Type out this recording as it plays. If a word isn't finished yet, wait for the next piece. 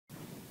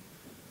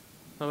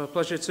I have a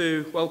pleasure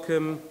to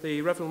welcome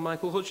the Reverend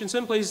Michael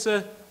Hutchinson. Please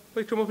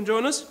come up and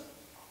join us.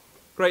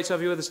 Great to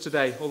have you with us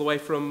today, all the way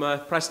from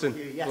Preston,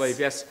 Yes. I believe.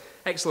 Yes,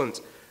 excellent.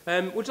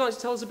 Would you like to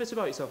tell us a bit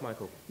about yourself,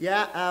 Michael?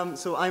 Yeah,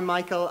 so I'm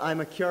Michael. I'm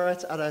a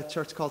curate at a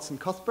church called St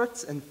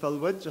Cuthbert's in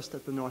Horwich, just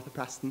at the north of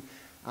Preston.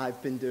 I've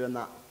been doing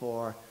that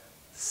for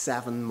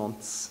 7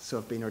 months, so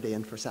I've been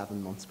ordained for 7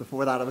 months.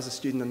 Before that, I was a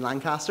student in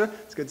Lancaster.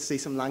 It's good to see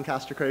some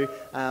Lancaster crew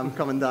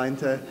coming down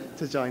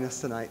to join us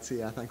tonight. So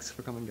yeah, thanks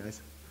for coming,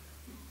 guys.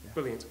 Yeah.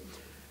 Brilliant.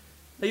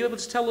 Are you able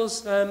to tell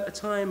us a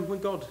time when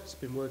God has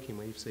been working,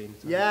 where you've seen?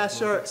 Yeah,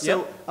 sure.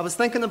 So I was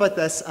thinking about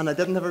this, and I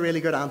didn't have a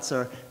really good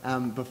answer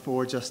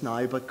before just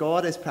now, but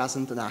God is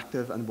present and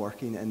active and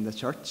working in the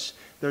church.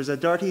 There's a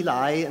dirty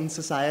lie in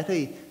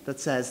society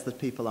that says that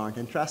people aren't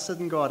interested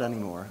in God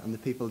anymore, and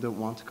that people don't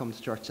want to come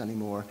to church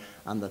anymore,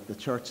 and that the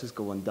church is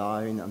going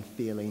down and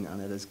failing,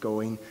 and it is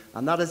going.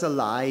 And that is a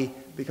lie,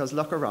 because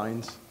look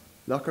around.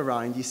 Look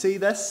around. You see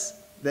this?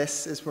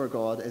 This is where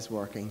God is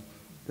working.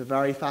 The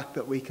very fact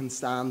that we can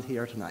stand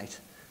here tonight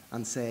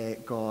and say,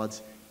 God,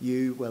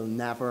 you will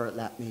never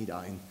let me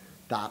down,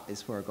 that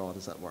is where God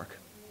is at work.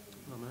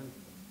 Amen.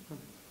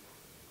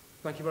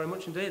 Thank you very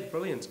much indeed.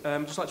 Brilliant.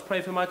 Just like to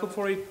pray for Michael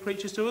before he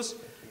preaches to us.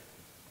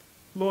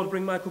 Lord,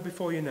 bring Michael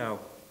before you now.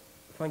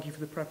 Thank you for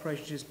the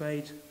preparations he's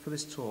made for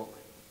this talk.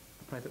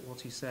 I pray that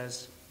what he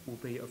says will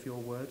be of your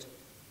word.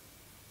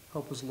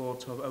 Help us, Lord,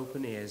 to have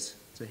open ears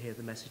to hear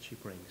the message he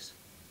brings.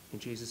 In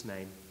Jesus'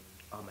 name,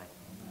 amen.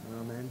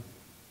 Amen.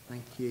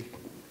 Thank you.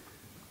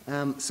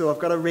 So I've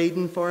got a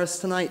reading for us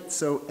tonight.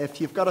 So if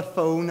you've got a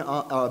phone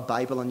or a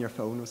Bible on your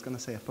phone, I was going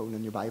to say a phone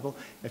on your Bible.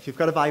 If you've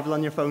got a Bible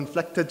on your phone,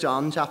 flick to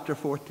John chapter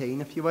 14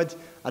 if you would.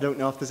 I don't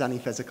know if there's any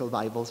physical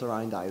Bibles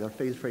around either.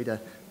 Feel free to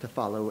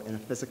follow in a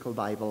physical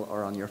Bible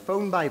or on your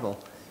phone Bible.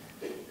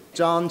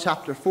 John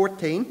chapter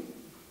 14,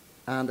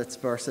 and it's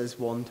verses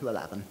 1 to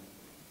 11.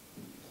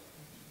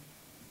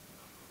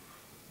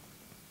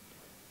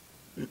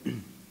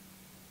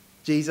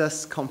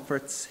 Jesus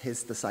comforts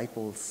his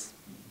disciples.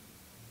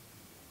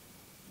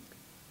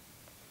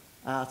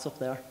 It's up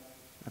there.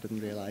 I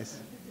didn't realize.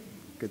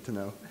 Good to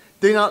know.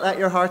 Do not let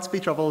your hearts be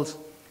troubled.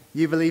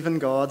 You believe in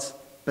God,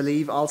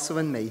 believe also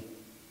in me.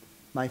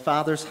 My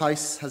Father's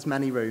house has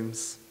many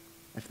rooms.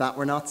 If that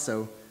were not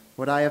so,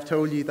 would I have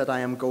told you that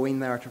I am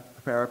going there to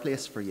prepare a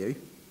place for you?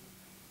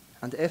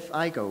 And if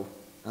I go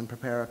and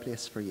prepare a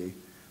place for you,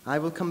 I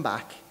will come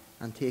back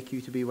and take you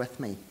to be with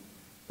me,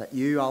 that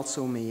you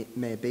also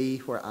may be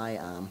where I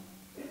am.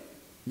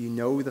 You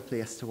know the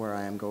place to where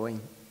I am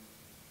going.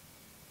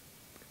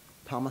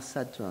 Thomas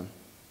said to him,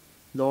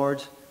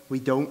 Lord, we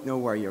don't know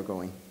where you're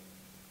going,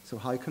 so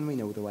how can we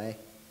know the way?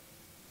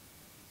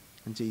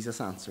 And Jesus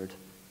answered,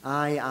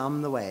 I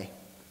am the way,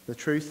 the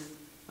truth,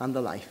 and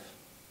the life.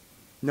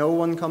 No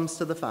one comes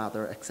to the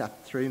Father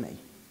except through me.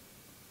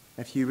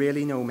 If you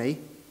really know me,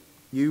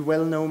 you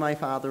will know my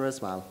Father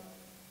as well.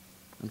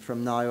 And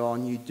from now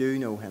on you do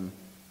know him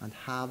and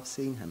have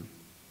seen him.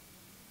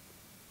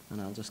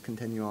 And I'll just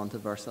continue on to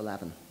verse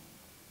 11.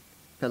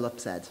 Philip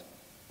said,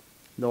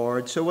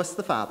 Lord, show us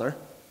the Father,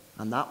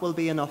 and that will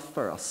be enough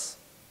for us.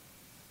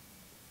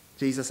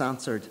 Jesus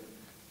answered,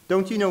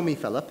 Don't you know me,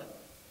 Philip,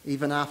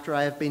 even after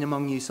I have been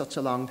among you such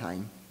a long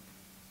time?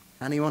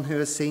 Anyone who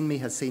has seen me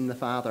has seen the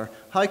Father.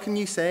 How can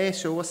you say,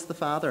 show us the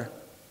Father?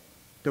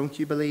 Don't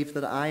you believe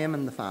that I am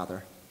in the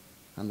Father,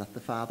 and that the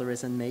Father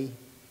is in me?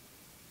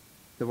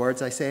 The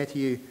words I say to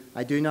you,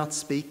 I do not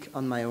speak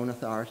on my own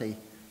authority.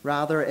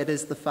 Rather, it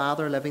is the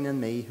Father living in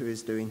me who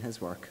is doing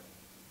his work.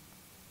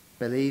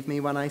 Believe me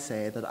when I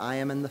say that I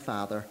am in the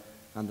Father,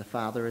 and the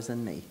Father is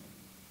in me.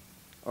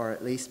 Or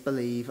at least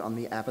believe on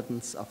the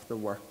evidence of the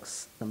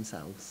works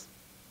themselves.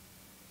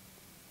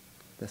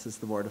 This is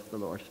the word of the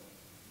Lord.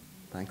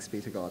 Thanks be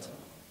to God.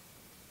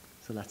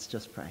 So let's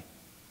just pray.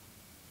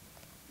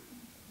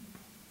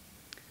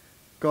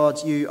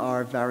 God, you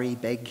are very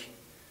big,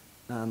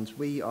 and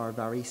we are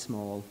very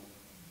small.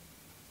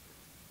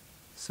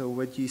 So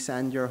would you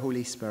send your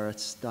Holy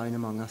Spirit down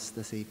among us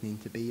this evening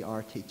to be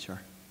our teacher,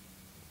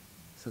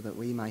 so that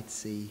we might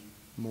see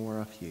more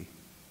of you.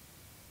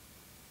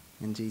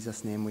 In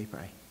Jesus' name we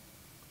pray.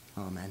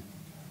 Amen.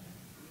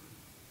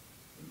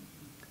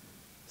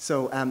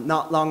 So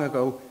not long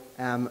ago,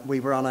 we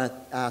were on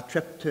a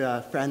trip to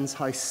a friend's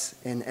house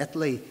in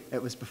Italy.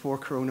 It was before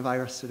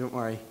coronavirus, so don't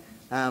worry.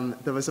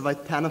 There was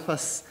about 10 of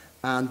us,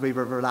 and we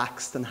were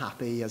relaxed and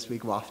happy as we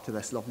go off to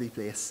this lovely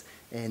place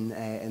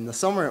in the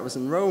summer. It was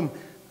in Rome,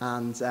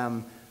 and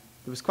there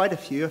was quite a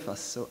few of us.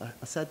 So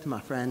I said to my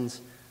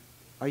friends,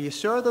 are you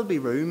sure there'll be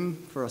room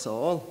for us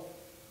all?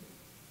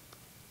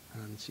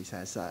 And she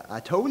says, I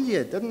told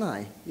you, didn't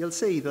I? You'll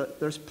see that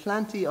there's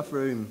plenty of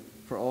room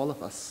for all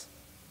of us.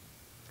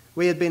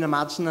 We had been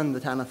imagining, the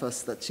 10 of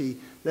us, that she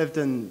lived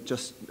in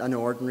just an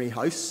ordinary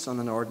house on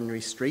an ordinary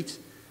street,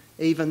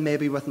 even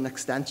maybe with an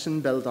extension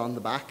built on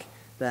the back.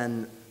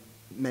 Then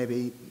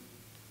maybe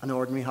an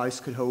ordinary house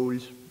could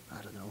hold,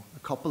 I don't know, a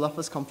couple of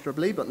us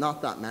comfortably, but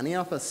not that many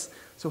of us.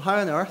 So how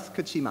on earth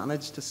could she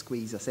manage to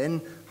squeeze us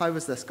in? How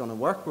was this going to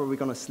work? Were we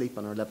going to sleep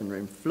on her living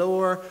room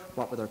floor?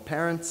 What would her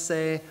parents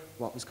say?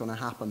 What was going to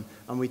happen?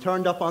 And we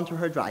turned up onto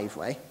her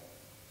driveway,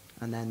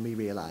 and then we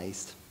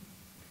realised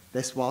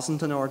this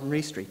wasn't an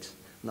ordinary street,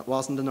 and it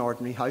wasn't an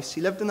ordinary house.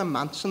 She lived in a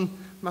mansion,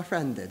 my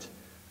friend did.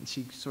 And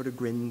she sort of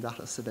grinned at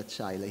us a bit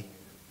shyly.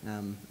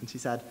 And she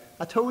said,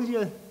 "I told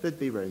you there'd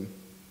be room,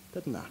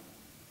 didn't I?"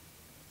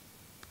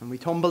 And we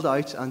tumbled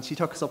out, and she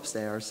took us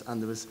upstairs,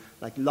 and there was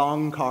like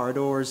long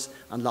corridors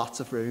and lots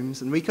of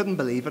rooms, and we couldn't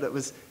believe it. It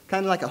was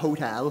kind of like a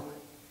hotel,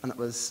 and it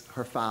was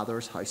her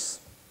father's house.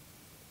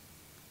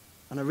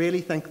 And I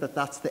really think that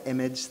that's the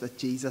image that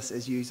Jesus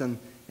is using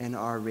in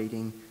our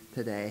reading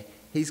today.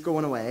 He's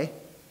going away,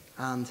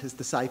 and his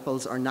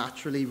disciples are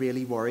naturally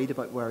really worried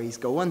about where he's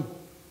going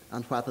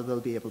and whether they'll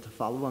be able to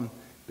follow him.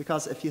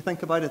 Because if you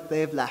think about it,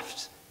 they've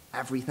left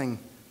everything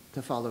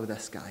to follow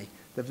this guy.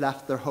 They've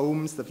left their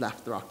homes, they've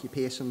left their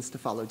occupations to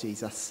follow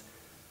Jesus.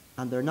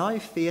 And they're now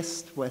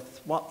faced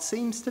with what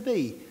seems to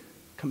be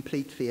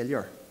complete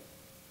failure.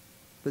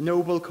 The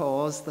noble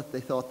cause that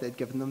they thought they'd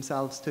given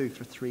themselves to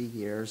for 3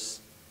 years,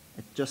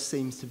 it just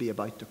seems to be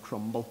about to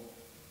crumble.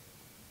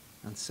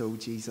 And so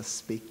Jesus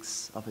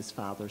speaks of his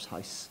Father's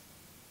house.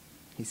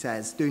 He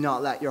says, "Do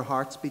not let your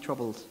hearts be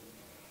troubled.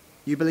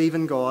 You believe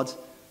in God,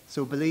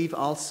 so believe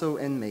also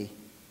in me.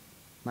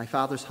 My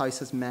Father's house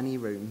has many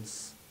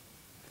rooms.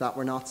 If that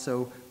were not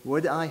so,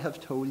 would I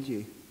have told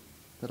you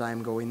that I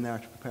am going there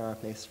to prepare a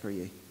place for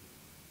you?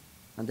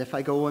 And if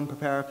I go and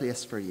prepare a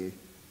place for you,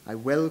 I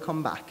will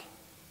come back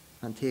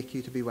and take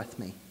you to be with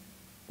me,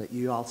 that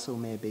you also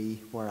may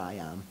be where I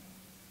am."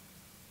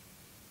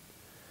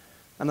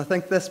 And I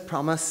think this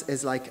promise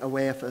is like a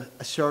way of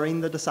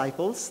assuring the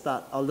disciples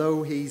that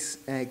although he's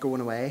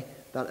going away,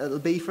 that it'll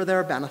be for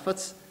their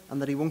benefit and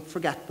that he won't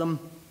forget them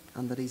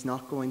and that he's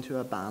not going to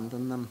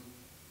abandon them.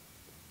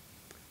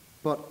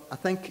 But I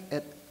think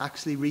it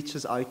actually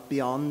reaches out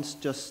beyond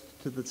just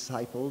to the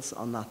disciples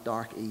on that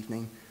dark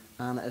evening,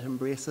 and it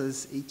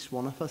embraces each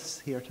one of us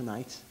here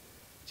tonight.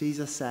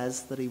 Jesus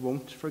says that he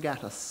won't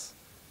forget us,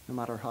 no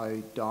matter how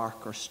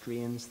dark or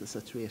strange the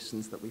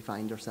situations that we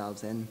find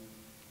ourselves in.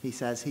 He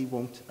says he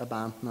won't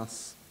abandon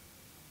us.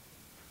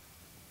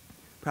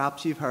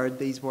 Perhaps you've heard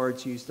these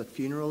words used at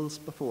funerals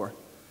before,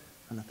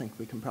 and I think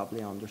we can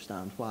probably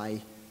understand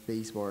why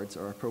these words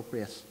are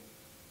appropriate.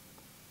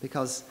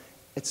 Because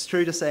it's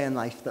true to say in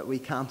life that we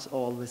can't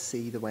always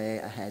see the way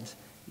ahead.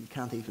 You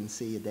can't even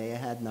see a day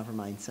ahead, never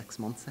mind 6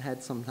 months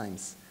ahead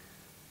sometimes.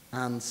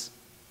 And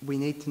we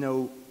need to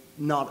know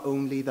not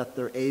only that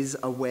there is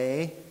a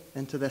way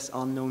into this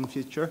unknown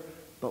future,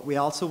 but we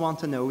also want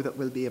to know that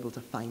we'll be able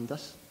to find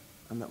it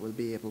and that we'll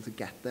be able to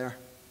get there.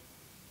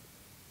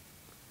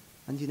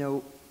 And you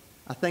know,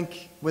 I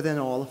think within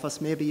all of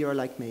us, maybe you're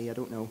like me, I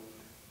don't know,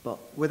 but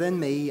within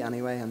me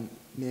anyway, and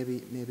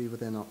maybe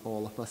within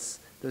all of us,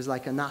 there's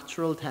like a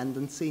natural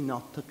tendency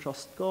not to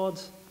trust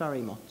God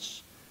very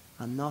much,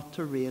 and not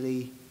to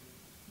really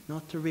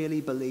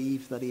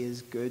believe that he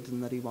is good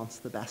and that he wants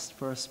the best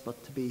for us,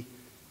 but to be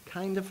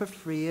kind of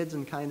afraid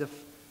and kind of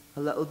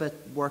a little bit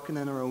working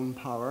in our own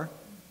power,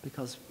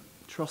 because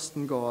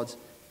trusting God,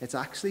 it's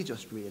actually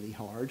just really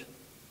hard.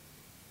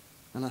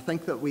 And I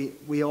think that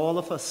we all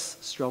of us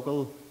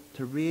struggle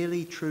to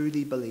really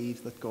truly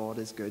believe that God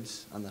is good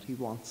and that he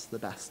wants the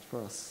best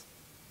for us.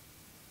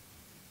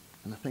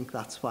 And I think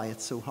that's why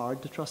it's so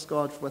hard to trust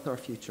God with our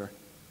future,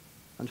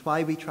 and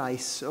why we try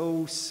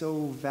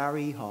so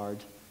very hard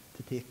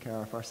to take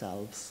care of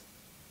ourselves.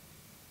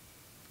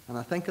 And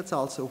I think it's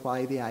also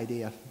why the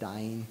idea of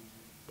dying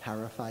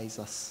terrifies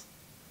us,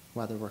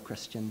 whether we're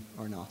Christian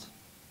or not.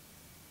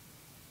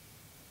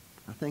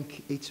 I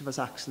think each of us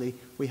actually,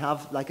 we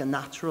have like a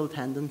natural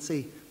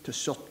tendency to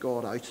shut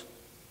God out.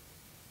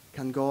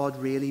 Can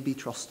God really be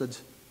trusted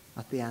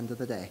at the end of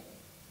the day?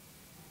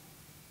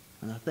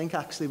 And I think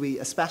actually we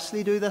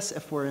especially do this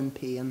if we're in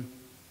pain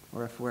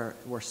or if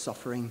we're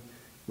suffering.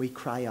 We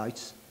cry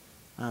out,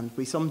 and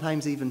we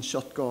sometimes even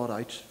shut God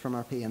out from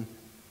our pain.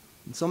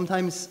 And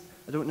sometimes,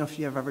 I don't know if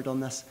you've ever done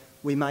this,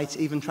 we might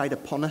even try to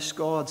punish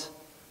God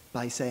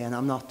by saying,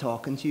 "I'm not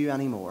talking to you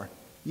anymore.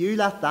 You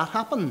let that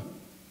happen.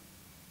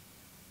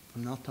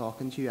 I'm not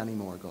talking to you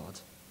anymore, God."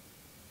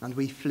 And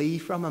we flee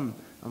from him,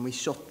 and we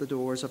shut the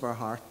doors of our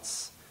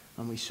hearts,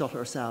 and we shut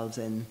ourselves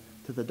in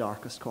to the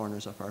darkest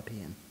corners of our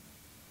pain.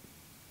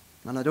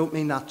 And I don't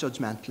mean that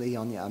judgmentally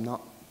on you. I'm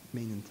not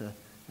meaning to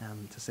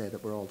say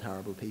that we're all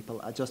terrible people.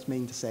 I just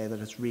mean to say that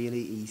it's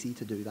really easy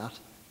to do that.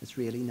 It's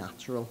really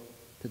natural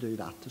to do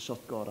that, to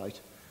shut God out.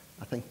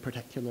 I think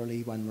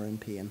particularly when we're in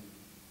pain.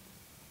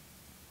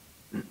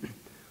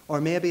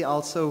 Or maybe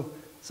also,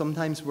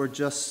 sometimes we're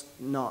just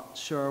not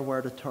sure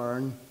where to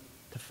turn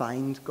to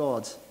find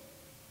God.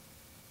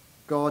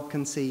 God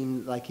can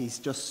seem like he's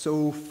just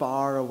so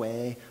far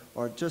away,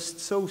 or just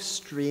so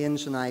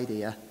strange an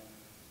idea,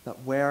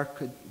 that where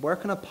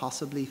can I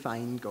possibly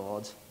find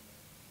God?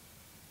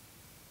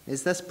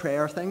 Is this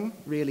prayer thing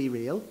really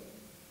real?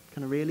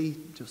 Can I really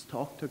just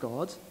talk to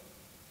God?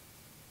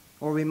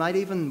 Or we might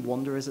even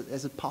wonder, is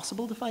it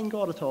possible to find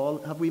God at all?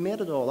 Have we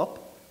made it all up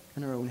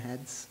in our own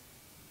heads?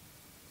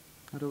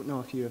 I don't know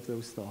if you have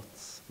those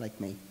thoughts like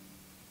me.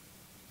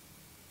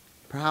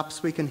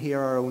 Perhaps we can hear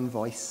our own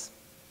voice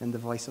in the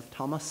voice of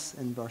Thomas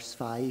in verse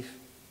 5.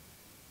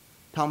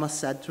 Thomas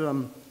said to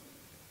him,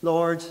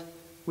 "Lord,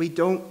 we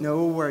don't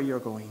know where you're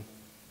going,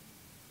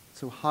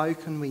 so how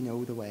can we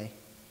know the way?"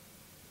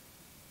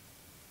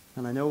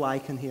 And I know I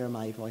can hear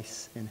my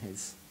voice in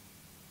his.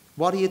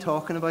 "What are you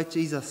talking about,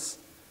 Jesus?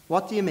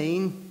 What do you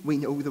mean we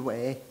know the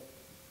way?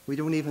 We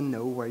don't even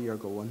know where you're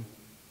going."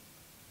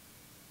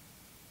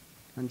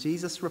 And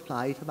Jesus'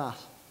 reply to that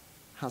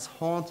has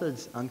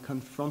haunted and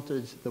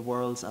confronted the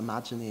world's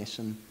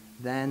imagination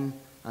then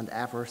and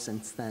ever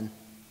since then.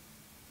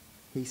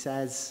 He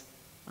says,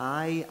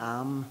 "I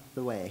am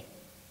the way."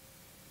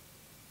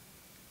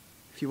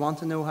 If you want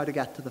to know how to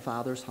get to the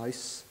Father's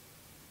house,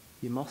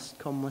 you must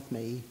come with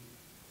me,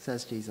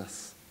 says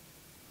Jesus.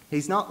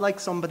 He's not like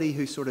somebody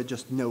who sort of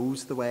just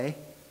knows the way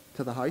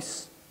to the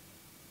house,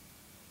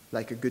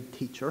 like a good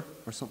teacher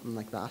or something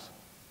like that.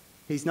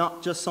 He's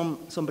not just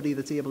somebody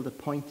that's able to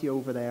point you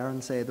over there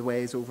and say the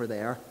way's over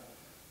there,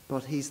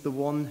 but he's the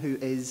one who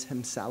is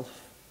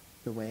himself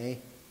the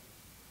way.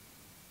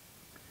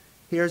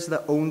 Here's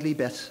the only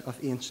bit of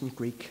ancient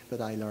Greek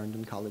that I learned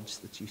in college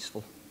that's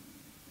useful.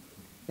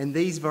 In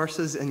these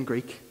verses in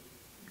Greek,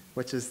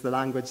 which is the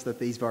language that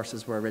these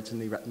verses were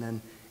originally written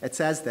in, it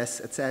says this.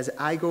 It says,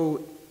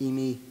 "Aigo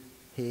imi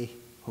he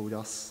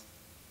hodos."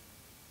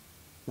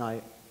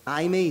 Now,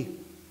 "imi"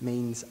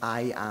 means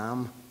I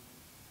am,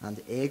 and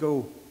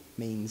 "ego"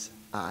 means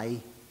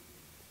I.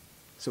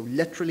 So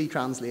literally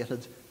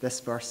translated, this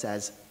verse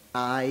says,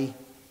 I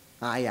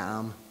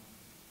am.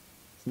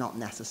 It's not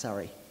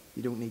necessary.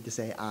 You don't need to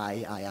say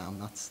I am.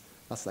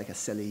 That's like a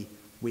silly,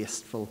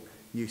 wasteful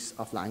use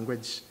of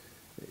language.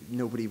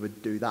 Nobody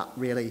would do that,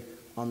 really,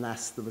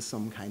 unless there was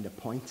some kind of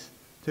point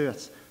to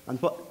it. And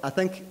I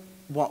think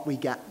what we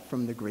get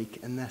from the Greek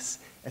in this,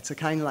 it's a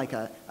kind of like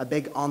a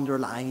big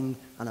underline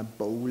and a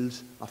bold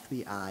of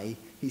the I.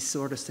 He's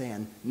sort of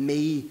saying,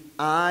 me,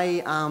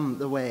 I am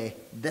the way.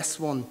 This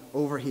one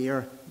over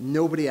here,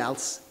 nobody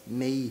else,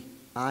 me.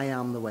 I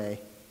am the way,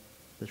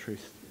 the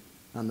truth,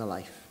 and the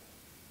life.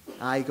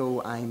 I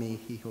go, I me,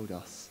 he who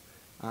does.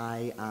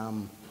 I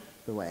am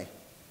the way,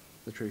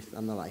 the truth,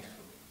 and the life.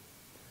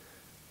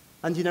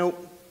 And you know,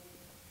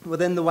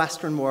 within the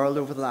Western world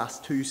over the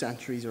last 2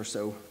 centuries or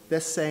so,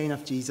 this saying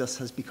of Jesus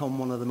has become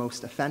one of the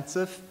most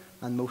offensive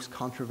and most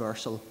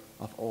controversial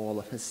of all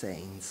of his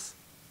sayings.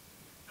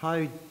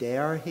 How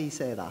dare he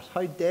say that?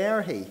 How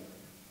dare he,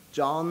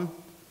 John,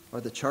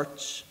 or the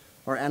church,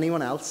 or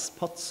anyone else,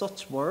 put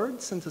such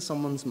words into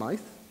someone's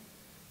mouth?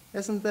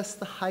 Isn't this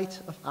the height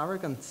of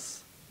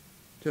arrogance,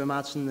 to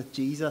imagine that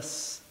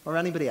Jesus, or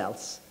anybody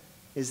else,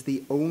 is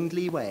the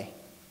only way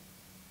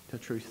to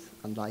truth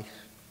and life?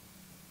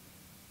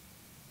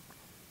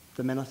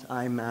 The minute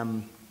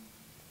I'm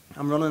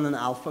running an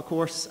alpha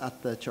course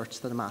at the church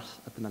that I'm at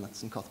the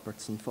minute, in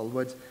Cuthbert's in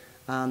Fulwood,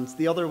 and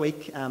the other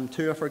week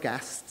 2 of our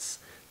guests,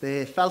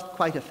 they felt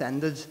quite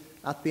offended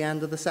at the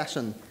end of the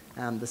session.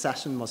 The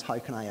session was, "How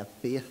can I have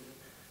faith?"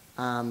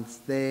 And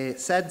they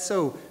said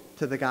so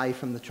to the guy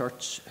from the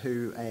church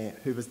who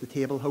was the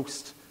table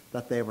host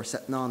that they were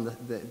sitting on.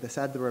 They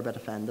said they were a bit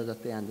offended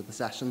at the end of the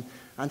session,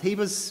 and he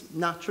was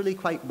naturally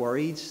quite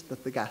worried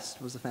that the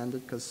guest was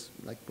offended because,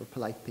 like, we're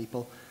polite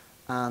people.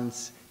 And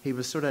he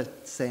was sort of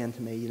saying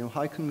to me, you know,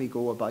 how can we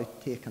go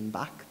about taking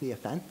back the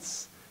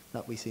offence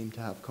that we seem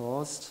to have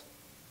caused?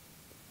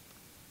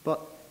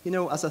 But, you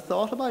know, as I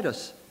thought about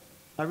it,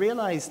 I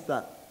realised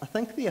that I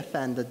think the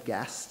offended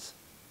guest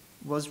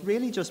was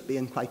really just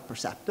being quite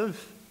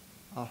perceptive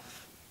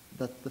of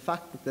the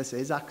fact that this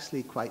is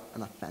actually quite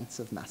an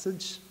offensive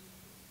message.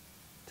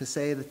 To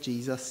say that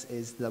Jesus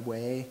is the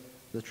way,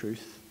 the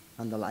truth,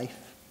 and the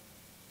life,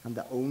 and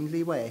the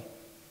only way,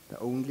 the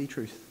only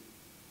truth,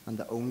 and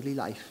the only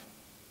life.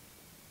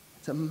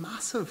 It's a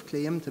massive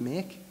claim to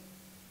make,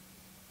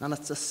 and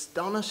it's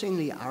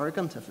astonishingly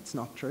arrogant if it's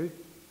not true.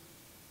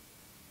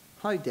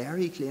 How dare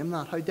he claim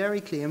that? How dare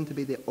he claim to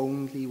be the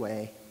only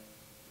way?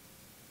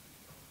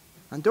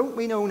 And don't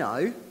we know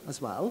now,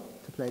 as well,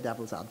 to play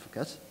devil's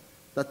advocate,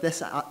 that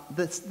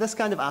this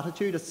kind of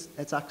attitude,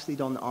 it's actually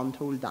done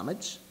untold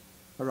damage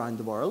around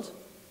the world,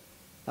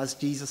 as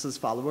Jesus'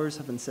 followers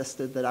have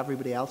insisted that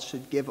everybody else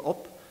should give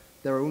up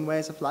their own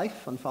ways of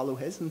life and follow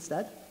his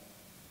instead.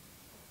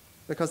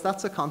 Because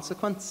that's a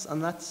consequence,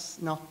 and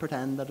let's not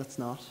pretend that it's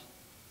not.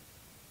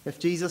 If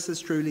Jesus is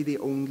truly the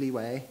only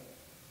way,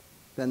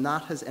 then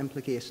that has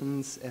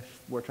implications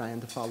if we're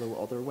trying to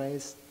follow other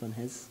ways than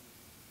his.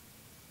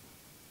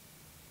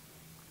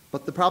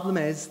 But the problem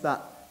is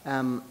that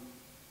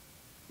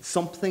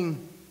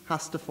something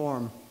has to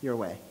form your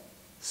way.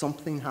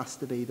 Something has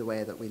to be the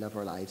way that we live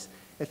our lives.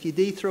 If you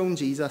dethrone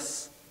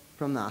Jesus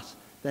from that,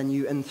 then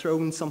you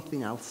enthrone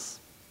something else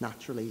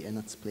naturally in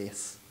its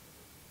place.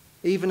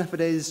 Even if it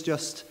is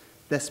just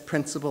this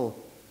principle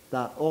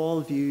that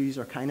all views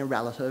are kind of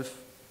relative,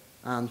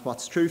 And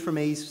what's true for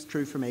me is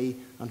true for me,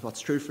 and what's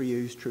true for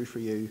you is true for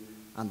you,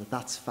 and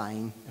that's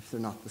fine if they're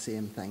not the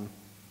same thing.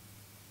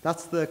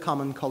 That's the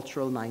common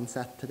cultural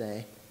mindset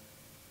today.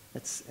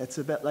 It's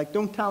a bit like,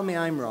 don't tell me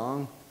I'm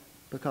wrong,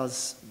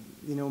 because,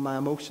 my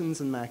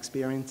emotions and my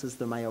experiences,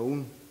 they're my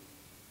own,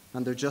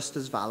 and they're just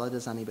as valid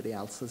as anybody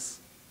else's.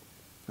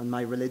 And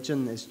my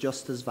religion is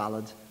just as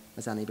valid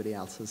as anybody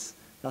else's.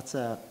 That's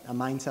a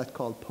mindset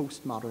called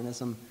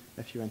postmodernism,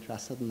 if you're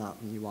interested in that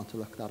and you want to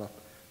look that up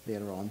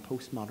later on.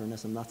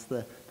 Postmodernism, that's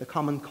the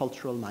common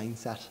cultural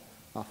mindset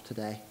of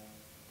today.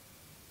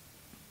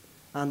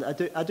 And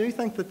I do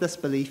think that this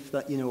belief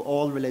that,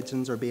 all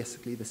religions are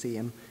basically the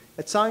same,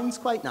 it sounds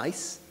quite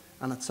nice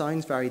and it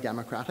sounds very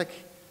democratic,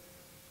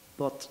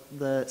 but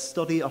the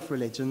study of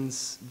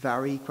religions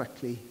very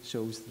quickly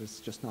shows that it's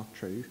just not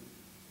true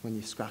when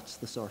you scratch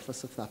the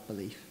surface of that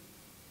belief.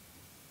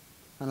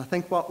 And I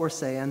think what we're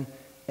saying,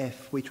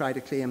 if we try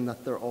to claim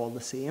that they're all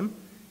the same,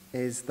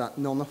 is that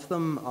none of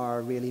them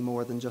are really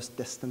more than just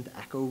distant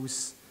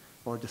echoes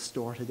or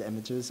distorted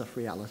images of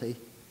reality.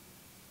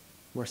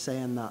 We're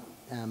saying that,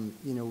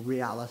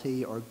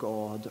 reality or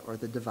God or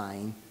the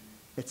divine,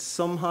 it's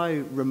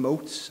somehow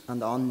remote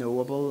and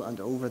unknowable and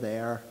over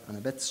there and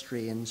a bit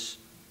strange,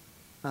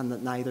 and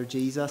that neither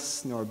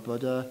Jesus nor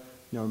Buddha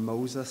nor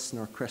Moses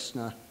nor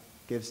Krishna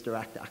gives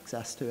direct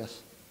access to it.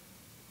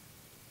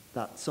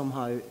 That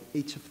somehow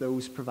each of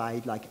those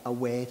provide like a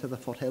way to the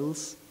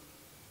foothills,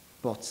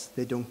 but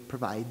they don't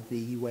provide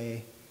the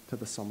way to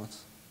the summit.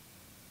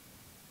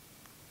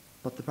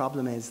 But the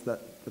problem is that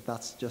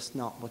that's just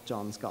not what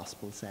John's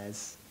Gospel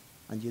says.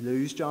 And you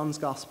lose John's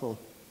Gospel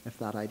if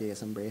that idea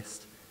is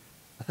embraced.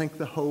 I think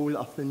the whole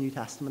of the New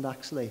Testament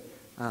actually,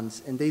 and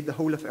indeed the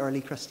whole of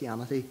early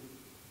Christianity,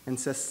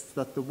 insists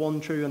that the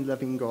one true and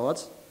living God,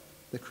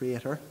 the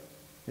Creator,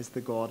 is the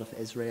God of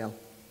Israel.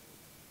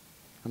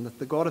 And that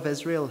the God of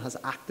Israel has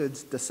acted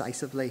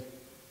decisively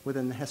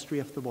within the history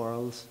of the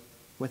world,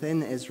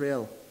 within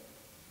Israel,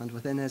 and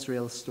within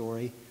Israel's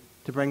story,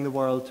 to bring the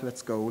world to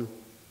its goal.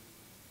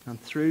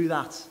 And through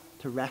that,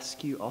 to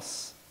rescue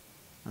us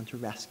and to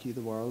rescue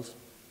the world.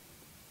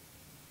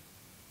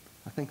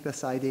 I think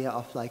this idea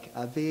of like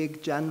a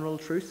vague general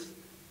truth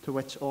to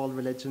which all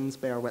religions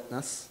bear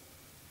witness,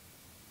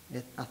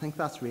 I think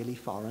that's really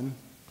foreign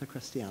to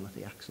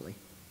Christianity, actually.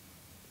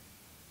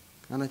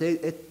 And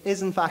it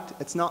is, in fact,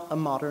 it's not a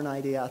modern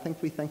idea. I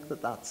think we think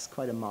that that's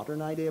quite a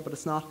modern idea, but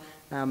it's not.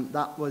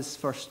 That was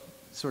first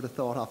sort of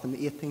thought of in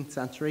the 18th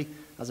century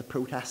as a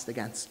protest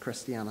against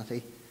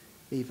Christianity,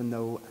 even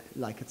though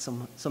like it's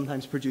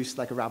sometimes produced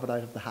like a rabbit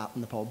out of the hat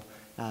in the pub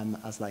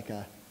as like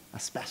a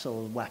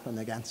special weapon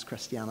against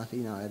Christianity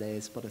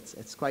nowadays. But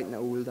it's quite an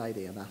old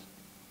idea, that.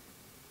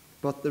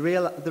 But the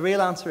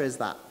real answer is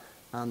that.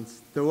 And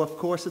though of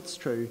course it's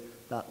true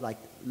that like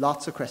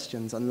lots of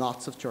Christians and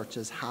lots of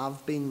churches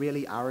have been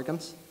really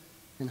arrogant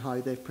in how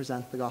they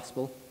present the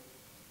gospel,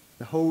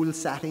 the whole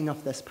setting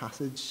of this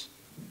passage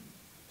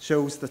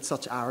shows that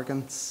such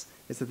arrogance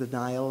is a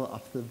denial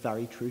of the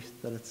very truth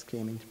that it's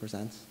claiming to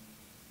present.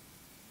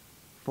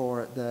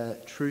 For the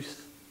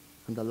truth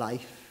and the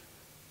life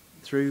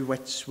through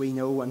which we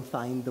know and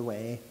find the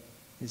way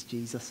is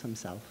Jesus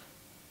himself.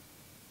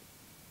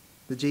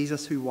 The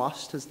Jesus who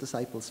washed his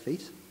disciples'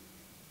 feet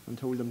and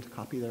told them to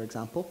copy their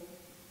example.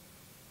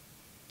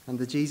 And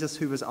the Jesus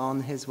who was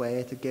on his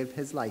way to give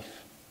his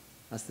life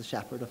as the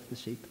shepherd of the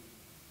sheep.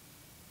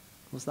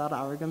 Was that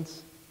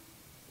arrogance?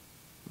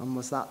 And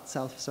was that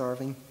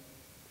self-serving?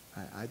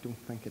 I don't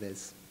think it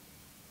is.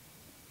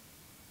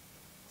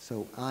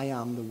 So I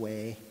am the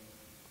way,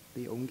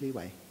 the only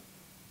way.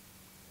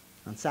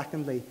 And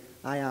secondly,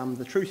 I am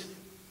the truth.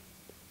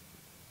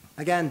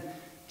 Again,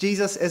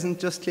 Jesus isn't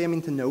just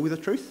claiming to know the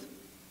truth.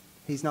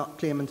 He's not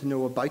claiming to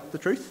know about the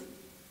truth.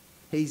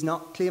 He's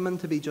not claiming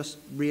to be just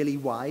really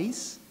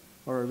wise,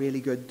 or a really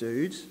good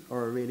dude,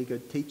 or a really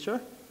good teacher,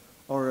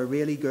 or a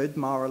really good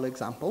moral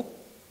example.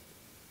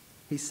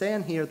 He's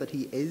saying here that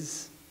he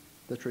is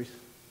the truth.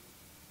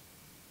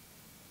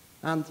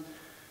 And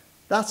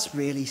that's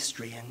really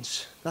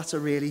strange. That's a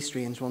really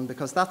strange one,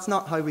 because that's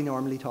not how we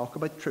normally talk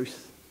about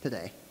truth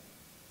today.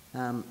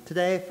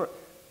 Today,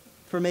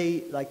 for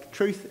me, like,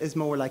 truth is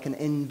more like an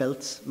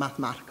inbuilt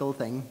mathematical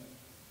thing.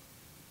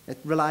 It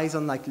relies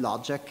on like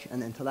logic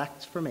and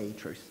intellect for me,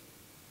 truth.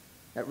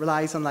 It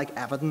relies on like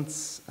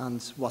evidence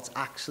and what's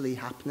actually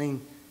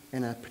happening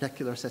in a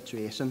particular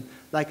situation.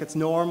 Like, it's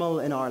normal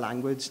in our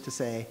language to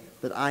say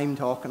that I'm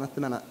talking at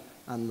the minute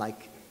and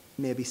like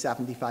maybe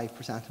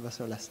 75% of us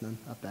are listening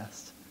at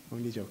best.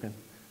 Only joking.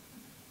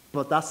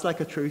 But that's like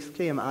a truth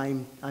claim.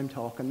 I'm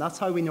talking. That's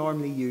how we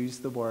normally use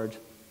the word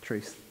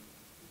truth.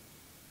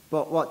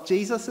 But what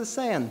Jesus is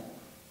saying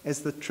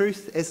is that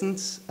truth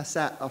isn't a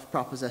set of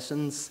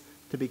propositions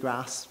to be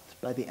grasped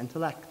by the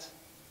intellect,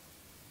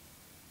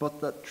 but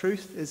that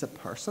truth is a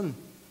person,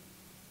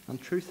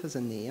 and truth has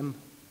a name,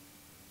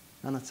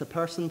 and it's a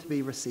person to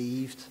be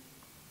received,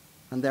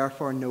 and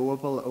therefore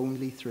knowable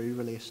only through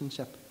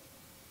relationship.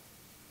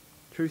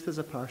 Truth is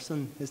a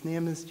person. His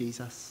name is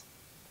Jesus.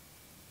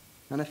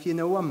 And if you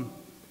know him,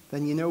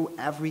 then you know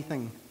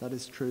everything that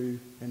is true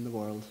in the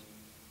world.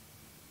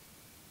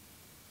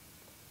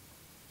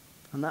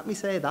 And let me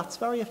say, that's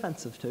very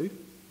offensive too.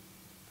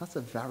 That's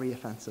a very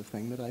offensive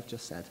thing that I've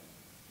just said.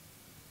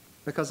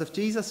 Because if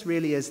Jesus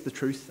really is the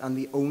truth and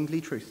the only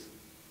truth,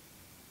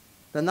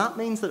 then that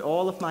means that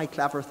all of my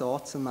clever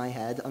thoughts in my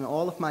head and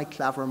all of my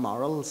clever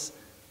morals,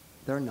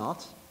 they're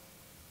not.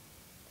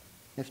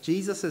 If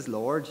Jesus is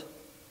Lord,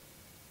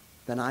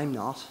 then I'm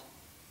not.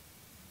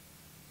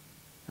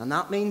 And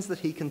that means that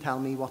he can tell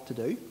me what to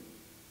do,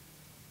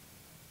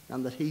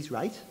 and that he's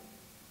right,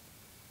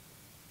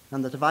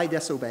 and that if I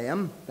disobey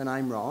him, then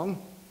I'm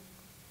wrong.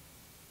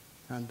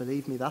 And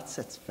believe me, that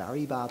sits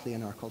very badly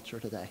in our culture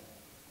today.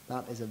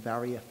 That is a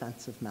very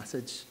offensive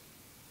message.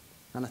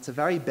 And it's a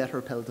very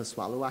bitter pill to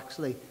swallow,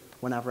 actually,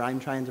 whenever I'm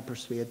trying to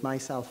persuade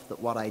myself that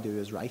what I do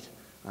is right,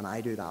 and I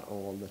do that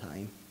all the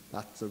time.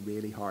 That's a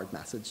really hard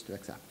message to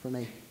accept for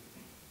me.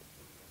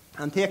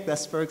 And take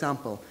this, for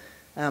example.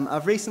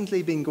 I've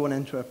recently been going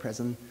into a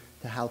prison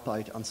to help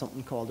out on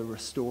something called a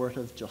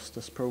restorative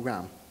justice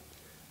program.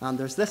 And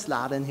there's this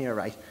lad in here,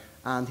 right,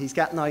 and he's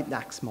getting out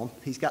next month.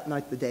 He's getting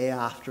out the day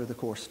after the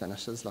course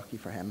finishes, lucky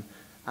for him.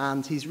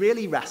 And he's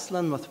really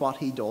wrestling with what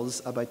he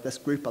does about this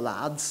group of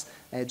lads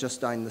just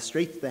down the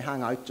street. They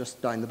hang out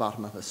just down the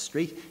bottom of his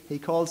street. He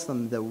calls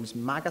them those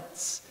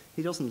maggots.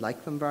 He doesn't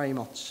like them very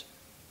much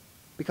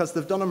because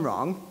they've done him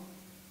wrong,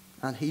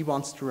 and he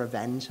wants to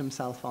revenge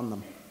himself on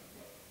them.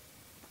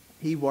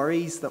 He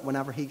worries that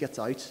whenever he gets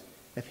out,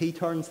 if he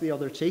turns the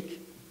other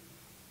cheek,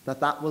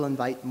 that will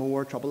invite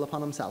more trouble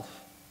upon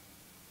himself.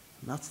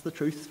 And that's the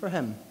truth for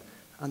him.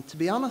 And to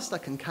be honest, I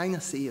can kind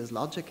of see his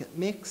logic. It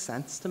makes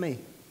sense to me,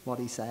 what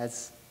he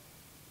says.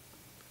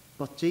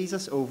 But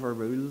Jesus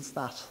overrules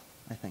that,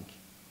 I think.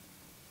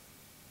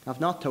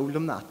 I've not told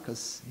him that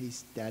because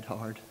he's dead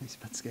hard. He's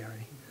a bit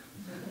scary.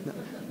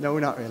 No,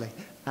 not really.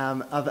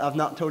 I've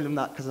not told him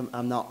that because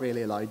I'm not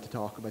really allowed to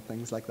talk about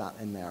things like that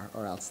in there,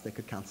 or else they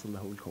could cancel the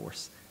whole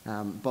course.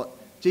 But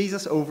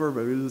Jesus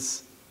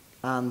overrules,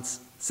 and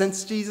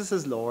since Jesus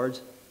is Lord,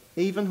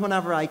 even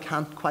whenever I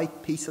can't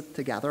quite piece it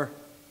together,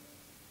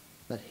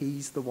 that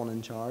he's the one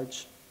in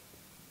charge.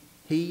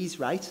 He's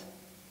right,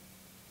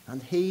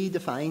 and he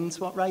defines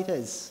what right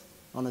is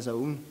on his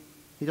own.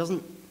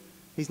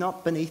 He's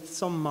not beneath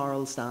some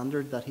moral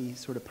standard that he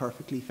sort of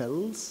perfectly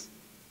fills.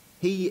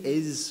 He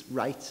is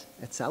right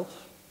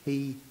itself.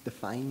 He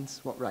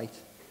defines what right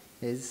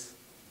is.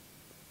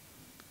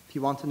 If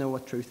you want to know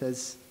what truth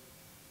is,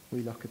 we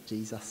look at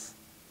Jesus.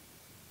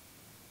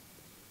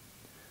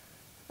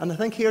 And I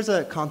think here's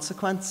a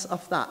consequence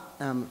of that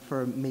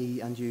for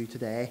me and you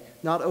today.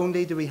 Not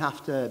only do we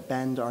have to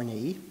bend our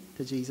knee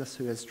to Jesus,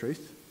 who is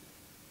truth,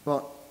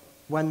 but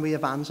when we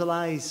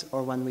evangelize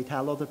or when we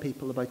tell other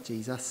people about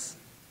Jesus,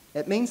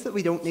 it means that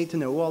we don't need to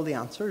know all the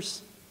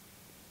answers.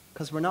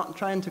 Because we're not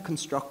trying to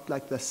construct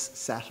like this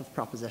set of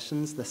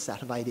propositions, this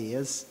set of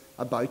ideas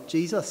about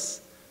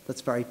Jesus that's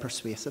very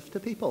persuasive to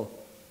people.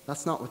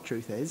 That's not what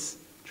truth is.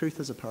 Truth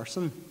is a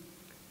person.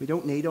 We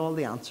don't need all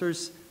the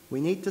answers.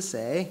 We need to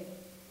say,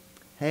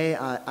 hey,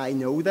 I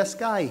know this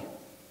guy.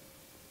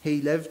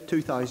 He lived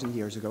 2,000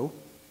 years ago.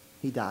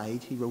 He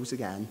died, he rose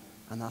again,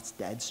 and that's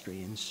dead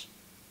strange.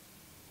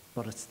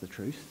 But it's the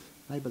truth,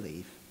 I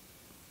believe.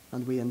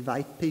 And we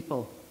invite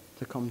people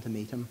to come to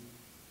meet him.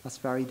 That's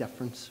a very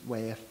different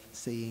way of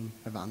seeing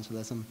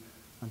evangelism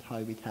and how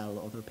we tell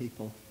other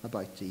people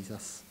about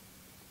Jesus.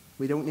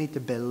 We don't need to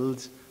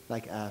build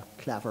like a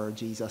clever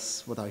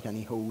Jesus without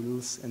any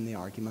holes in the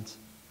argument.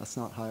 That's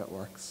not how it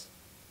works.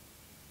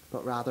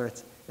 But rather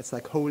it's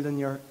like holding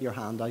your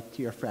hand out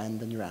to your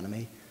friend and your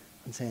enemy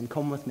and saying,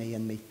 come with me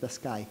and meet this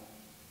guy.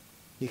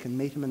 You can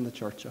meet him in the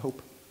church, I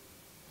hope.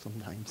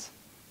 Sometimes.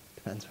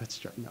 Depends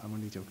which church. No, I'm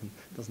only joking.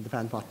 Doesn't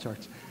depend what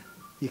church.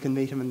 You can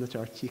meet him in the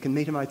church. You can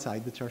meet him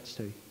outside the church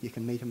too. You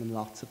can meet him in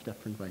lots of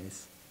different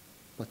ways.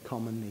 But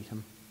come and meet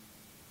him.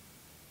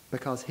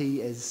 Because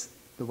he is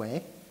the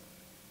way,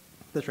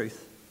 the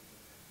truth.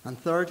 And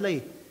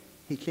thirdly,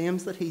 he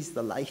claims that he's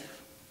the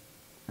life.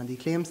 And he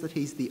claims that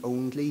he's the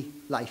only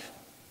life.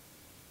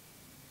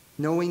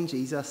 Knowing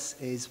Jesus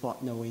is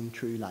what knowing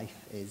true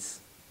life is.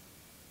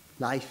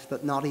 Life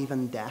that not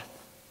even death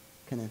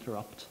can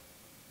interrupt.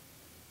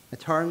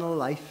 Eternal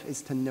life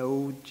is to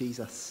know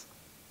Jesus.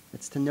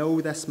 It's to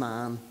know this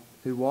man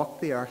who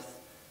walked the earth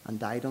and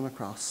died on a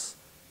cross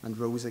and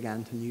rose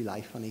again to new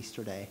life on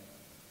Easter Day.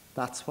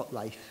 That's what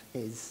life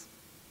is.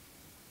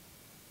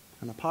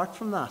 And apart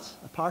from that,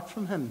 apart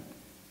from him,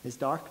 is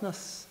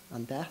darkness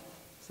and death,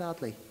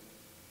 sadly.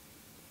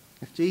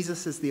 If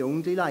Jesus is the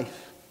only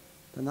life,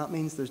 then that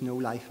means there's no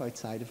life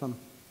outside of him.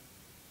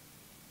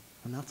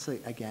 And that's,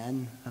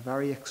 again, a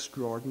very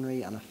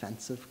extraordinary and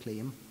offensive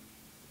claim.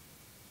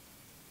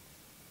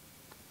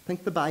 I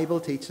think the Bible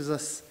teaches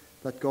us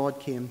that God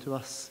came to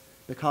us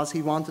because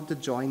he wanted to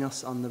join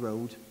us on the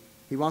road.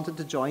 He wanted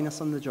to join us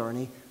on the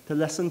journey, to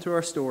listen to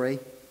our story,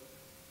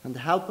 and to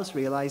help us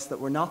realize that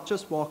we're not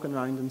just walking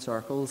around in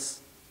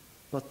circles,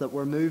 but that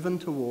we're moving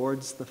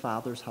towards the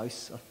Father's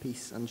house of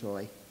peace and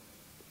joy.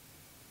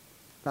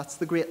 That's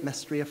the great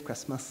mystery of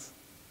Christmas.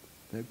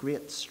 the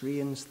great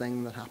strange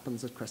thing that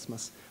happens at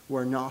Christmas.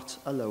 We're not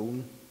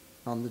alone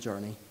on the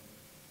journey.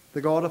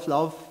 The God of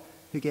love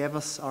who gave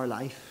us our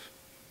life,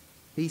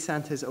 he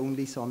sent his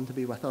only Son to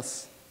be with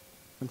us,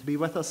 and to be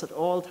with us at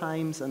all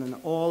times and in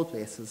all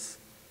places,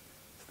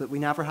 so that we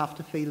never have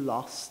to feel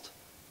lost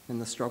in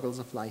the struggles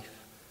of life,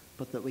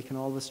 but that we can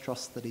always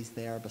trust that he's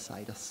there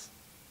beside us.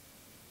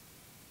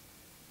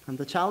 And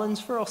the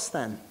challenge for us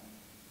then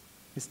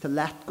is to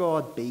let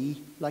God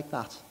be like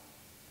that,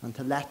 and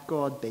to let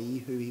God be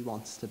who he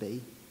wants to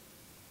be,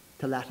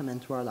 to let him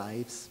into our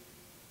lives.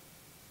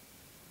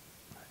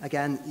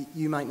 Again,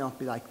 you might not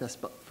be like this,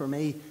 but for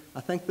me,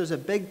 I think there's a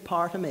big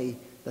part of me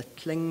that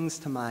clings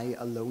to my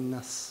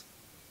aloneness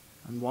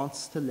and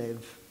wants to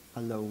live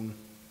alone,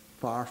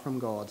 far from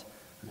God.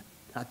 And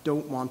I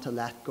don't want to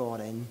let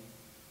God in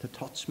to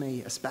touch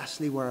me,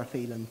 especially where I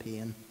feel in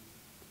pain.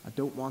 I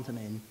don't want him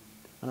in.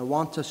 And I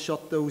want to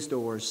shut those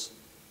doors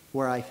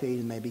where I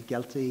feel maybe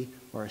guilty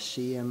or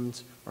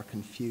ashamed or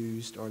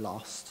confused or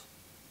lost.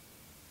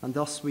 And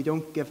thus we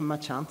don't give him a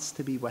chance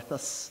to be with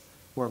us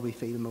where we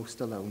feel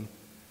most alone.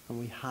 And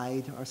we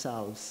hide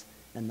ourselves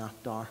in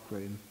that dark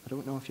room. I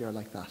don't know if you're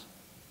like that.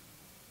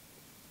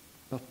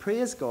 But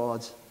praise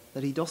God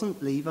that he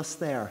doesn't leave us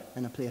there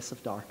in a place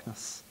of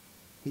darkness.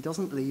 He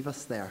doesn't leave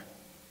us there.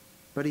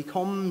 But he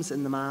comes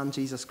in the man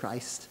Jesus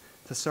Christ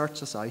to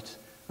search us out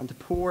and to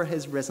pour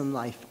his risen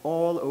life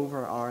all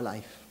over our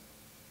life,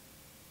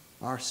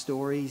 our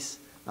stories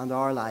and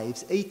our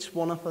lives. Each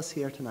one of us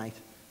here tonight,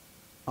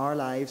 our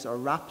lives are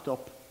wrapped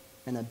up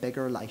in a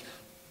bigger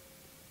life,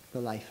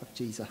 the life of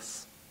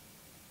Jesus,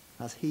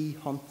 as he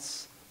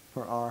hunts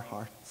for our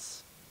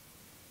hearts.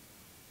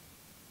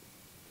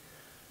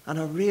 And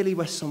I really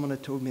wish someone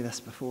had told me this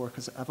before,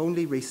 because I've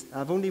only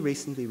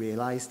recently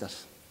realised it,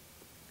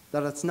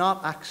 that it's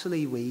not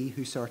actually we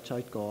who search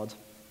out God.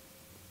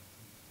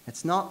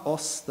 It's not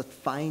us that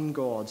find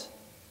God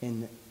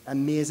in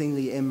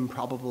amazingly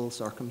improbable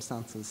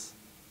circumstances.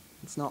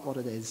 It's not what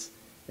it is.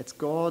 It's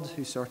God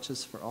who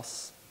searches for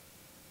us.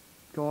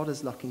 God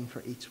is looking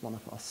for each one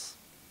of us.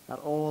 At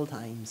all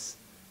times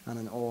and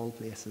in all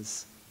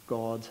places,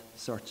 God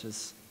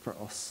searches for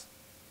us.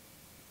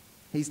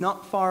 He's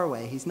not far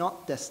away. He's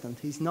not distant.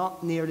 He's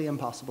not nearly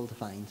impossible to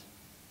find,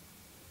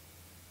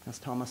 as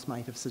Thomas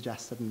might have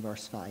suggested in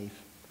verse 5.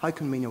 How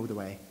can we know the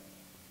way?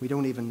 We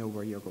don't even know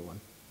where you're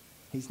going.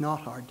 He's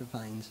not hard to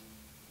find.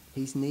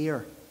 He's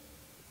near,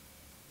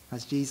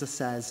 as Jesus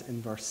says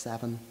in verse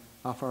 7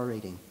 of our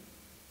reading.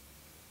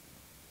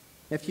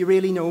 If you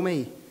really know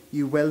me,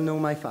 you will know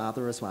my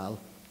Father as well.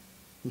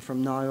 And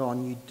from now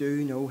on, you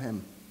do know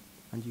him,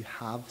 and you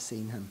have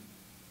seen him.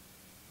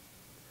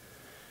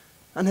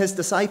 And his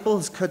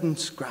disciples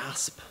couldn't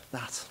grasp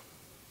that.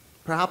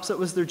 Perhaps it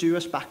was their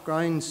Jewish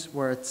backgrounds,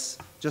 where it's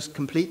just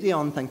completely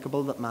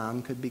unthinkable that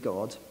man could be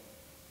God.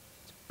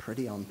 It's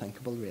pretty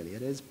unthinkable, really.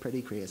 It is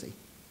pretty crazy.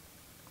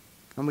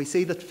 And we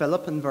see that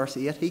Philip in verse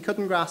 8, he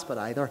couldn't grasp it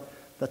either,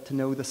 that to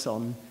know the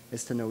Son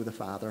is to know the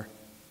Father.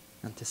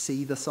 And to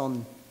see the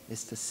Son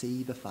is to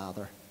see the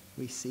Father.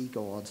 We see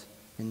God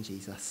in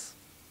Jesus.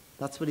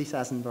 That's what he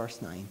says in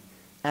verse 9.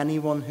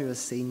 Anyone who has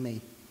seen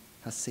me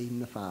has seen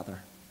the Father.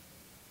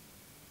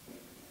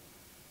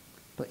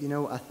 But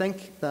I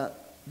think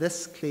that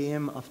this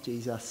claim of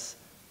Jesus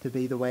to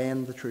be the way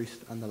and the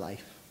truth and the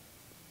life,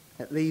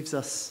 it leaves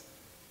us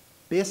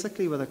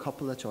basically with a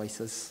couple of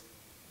choices.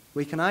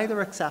 We can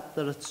either accept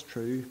that it's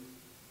true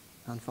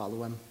and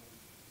follow him,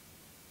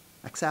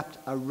 accept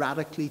a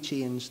radically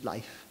changed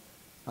life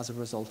as a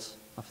result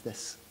of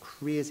this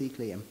crazy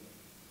claim,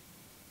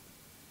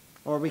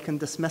 or we can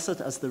dismiss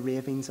it as the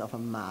ravings of a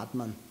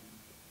madman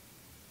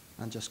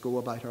and just go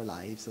about our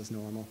lives as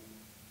normal.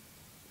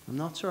 I'm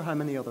not sure how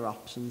many other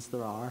options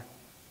there are.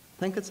 I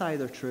think it's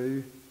either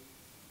true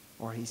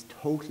or he's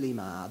totally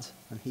mad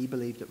and he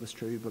believed it was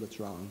true but it's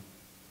wrong,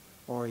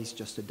 or he's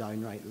just a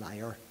downright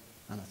liar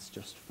and it's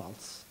just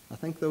false. I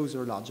think those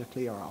are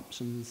logically our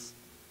options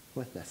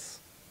with this.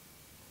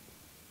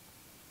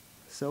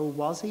 So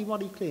was he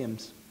what he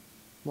claims?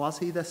 Was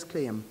he this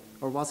claim?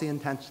 Or was he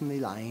intentionally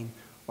lying?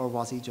 Or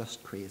was he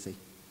just crazy?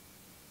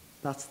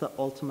 That's the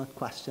ultimate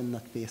question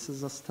that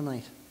faces us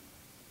tonight.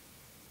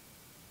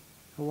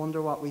 I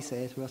wonder what we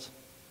say to it.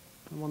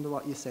 I wonder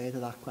what you say to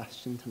that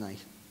question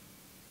tonight.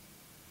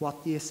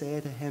 What do you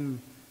say to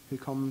him who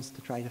comes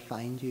to try to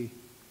find you,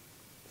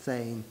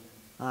 saying,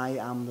 I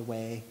am the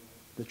way,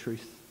 the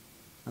truth,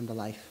 and the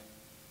life.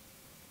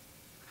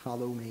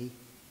 Follow me.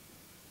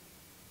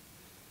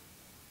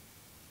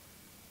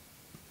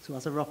 So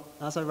as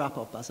I wrap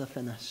up, as I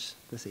finish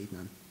this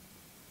evening,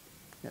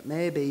 it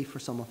may be for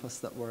some of us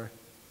that we're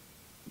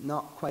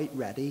not quite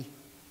ready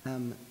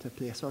to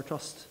place our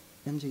trust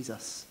in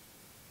Jesus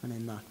and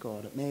in that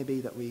God. It may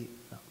be that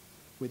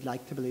we'd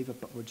like to believe it,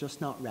 but we're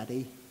just not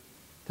ready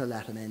to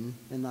let him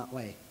in that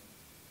way.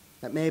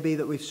 It may be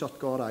that we've shut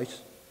God out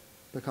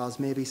because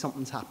maybe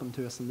something's happened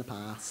to us in the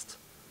past,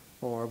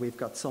 or we've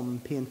got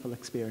some painful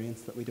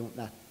experience that we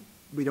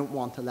don't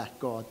want to let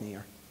God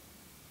near.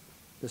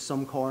 There's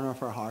some corner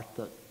of our heart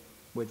that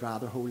we'd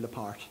rather hold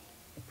apart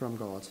from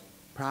God.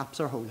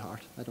 perhaps our whole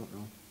heart. I don't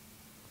know.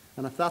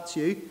 And if that's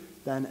you,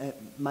 then it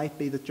might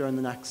be that during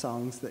the next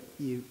songs that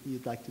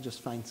you'd like to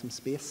just find some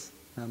space,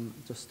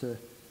 just to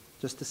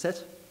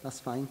sit.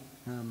 That's fine,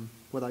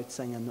 without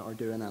singing or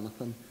doing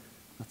anything.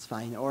 That's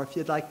fine. Or if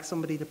you'd like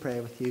somebody to pray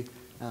with you,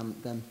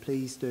 then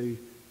please do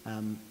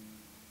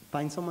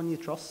find someone you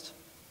trust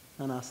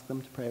and ask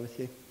them to pray with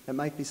you. It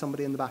might be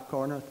somebody in the back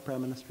corner at the prayer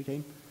ministry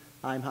team.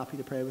 I'm happy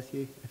to pray with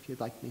you if you'd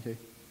like me to.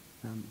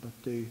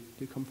 But do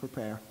come for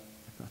prayer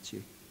if that's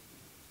you.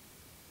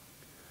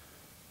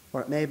 Or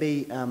it may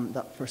be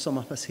that for some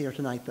of us here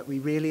tonight that we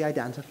really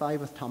identify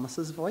with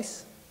Thomas's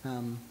voice.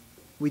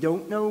 We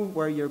don't know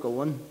where you're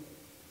going.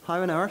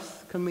 How on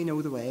earth can we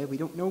know the way? We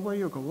don't know where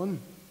you're going.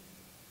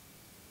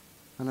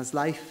 And as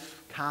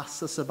life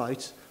casts us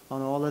about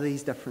on all of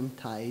these different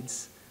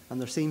tides, and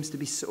there seems to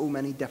be so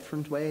many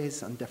different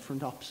ways and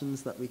different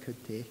options that we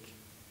could take,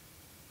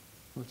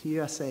 well, to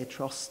you I say,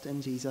 trust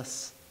in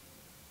Jesus,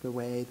 the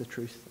way, the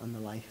truth, and the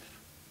life.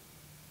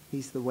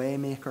 He's the way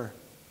maker.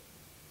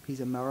 He's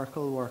a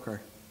miracle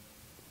worker.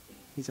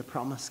 He's a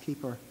promise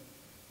keeper.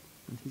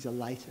 And he's a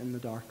light in the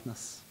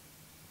darkness.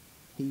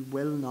 He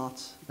will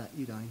not let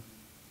you down.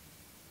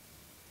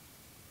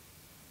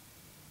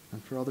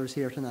 And for others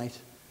here tonight,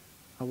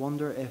 I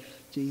wonder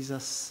if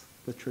Jesus,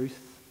 the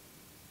truth,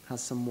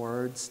 has some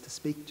words to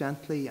speak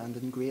gently and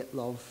in great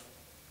love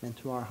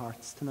into our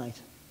hearts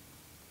tonight.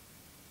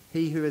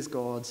 He who is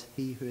God,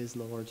 he who is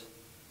Lord.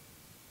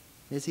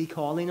 Is he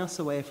calling us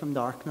away from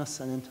darkness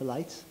and into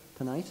light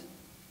tonight?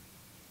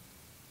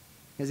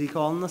 Is he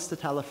calling us to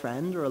tell a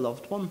friend or a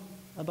loved one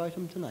about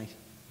him tonight?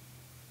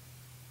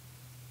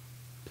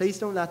 Please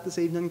don't let this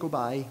evening go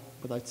by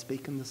without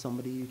speaking to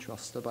somebody you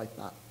trust about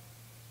that.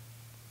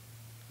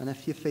 And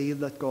if you feel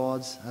that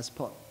God has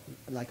put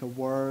like a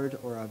word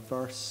or a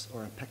verse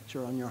or a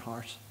picture on your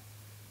heart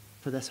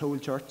for this whole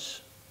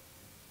church,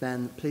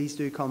 then please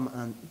do come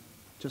and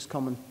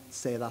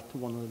say that to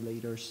one of the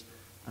leaders,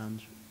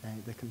 and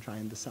they can try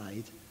and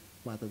decide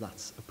whether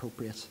that's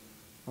appropriate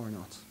or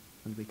not.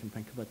 And we can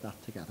think about that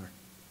together.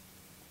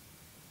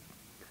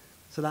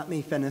 So let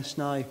me finish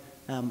now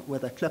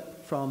with a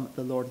clip from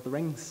The Lord of the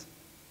Rings.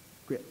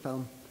 Great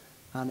film.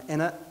 And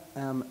in it,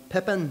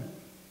 Pippin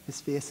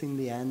is facing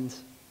the end.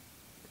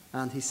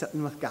 And he's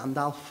sitting with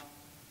Gandalf.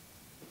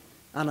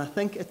 And I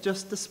think it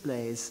just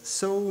displays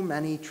so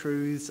many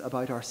truths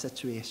about our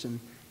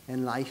situation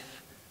in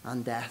life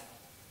and death,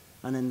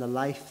 and in the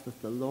life that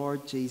the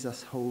Lord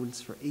Jesus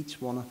holds for each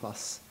one of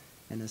us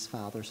in his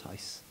Father's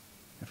house.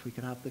 If we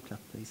could have the clip,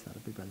 please, that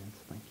would be brilliant.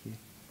 Thank you.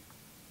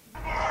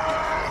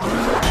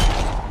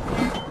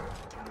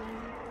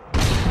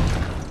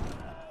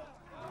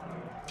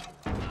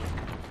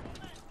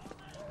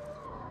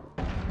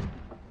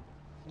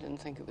 I didn't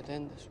think it would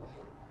end this way.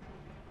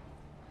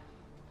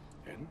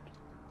 End?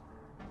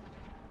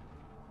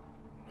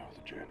 No,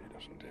 the journey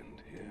doesn't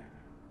end here.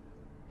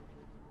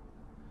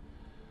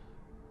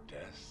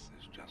 Death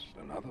is just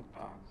another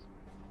path.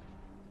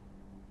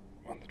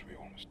 One that we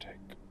all must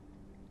take.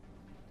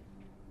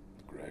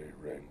 The grey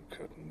rain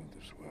curtain of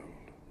this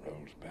world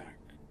rolls back,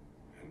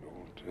 and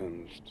all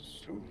turns to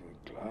silver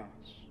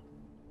glass.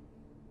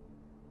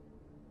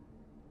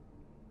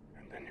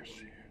 And then you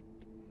see it.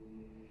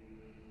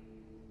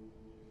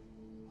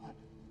 What?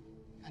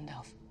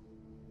 Gandalf.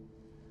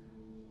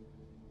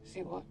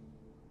 See what?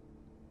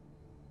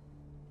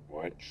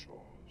 White shores.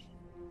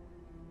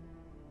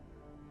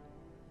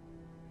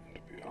 And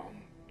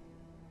beyond,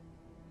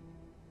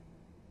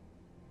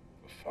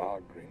 a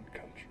far green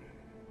country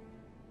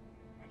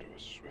and a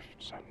swift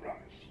sunrise.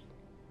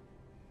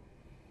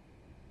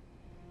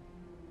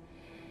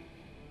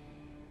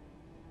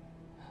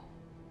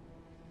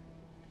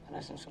 That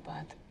isn't so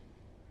bad.